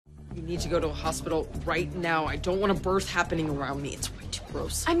need to go to a hospital right now. I don't want a birth happening around me. It's way too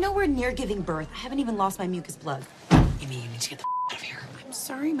gross. I'm nowhere near giving birth. I haven't even lost my mucus plug. Amy, you need to get the out of here. I'm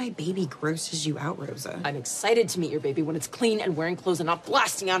sorry my baby grosses you out, Rosa. I'm excited to meet your baby when it's clean and wearing clothes and not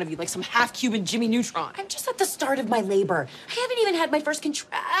blasting out of you like some half-Cuban Jimmy Neutron. I'm just at the start of my labor. I haven't even had my first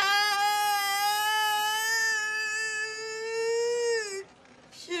contraction.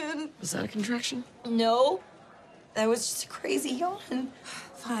 Was that a contraction? No. That was just a crazy yawn.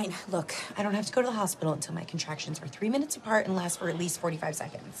 Fine. Look, I don't have to go to the hospital until my contractions are 3 minutes apart and last for at least 45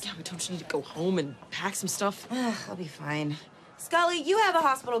 seconds. Yeah, but don't you need to go home and pack some stuff? I'll be fine. Scully, you have a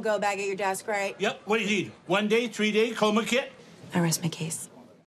hospital go bag at your desk, right? Yep, what do you need? 1 day, 3 day coma kit? I rest my case.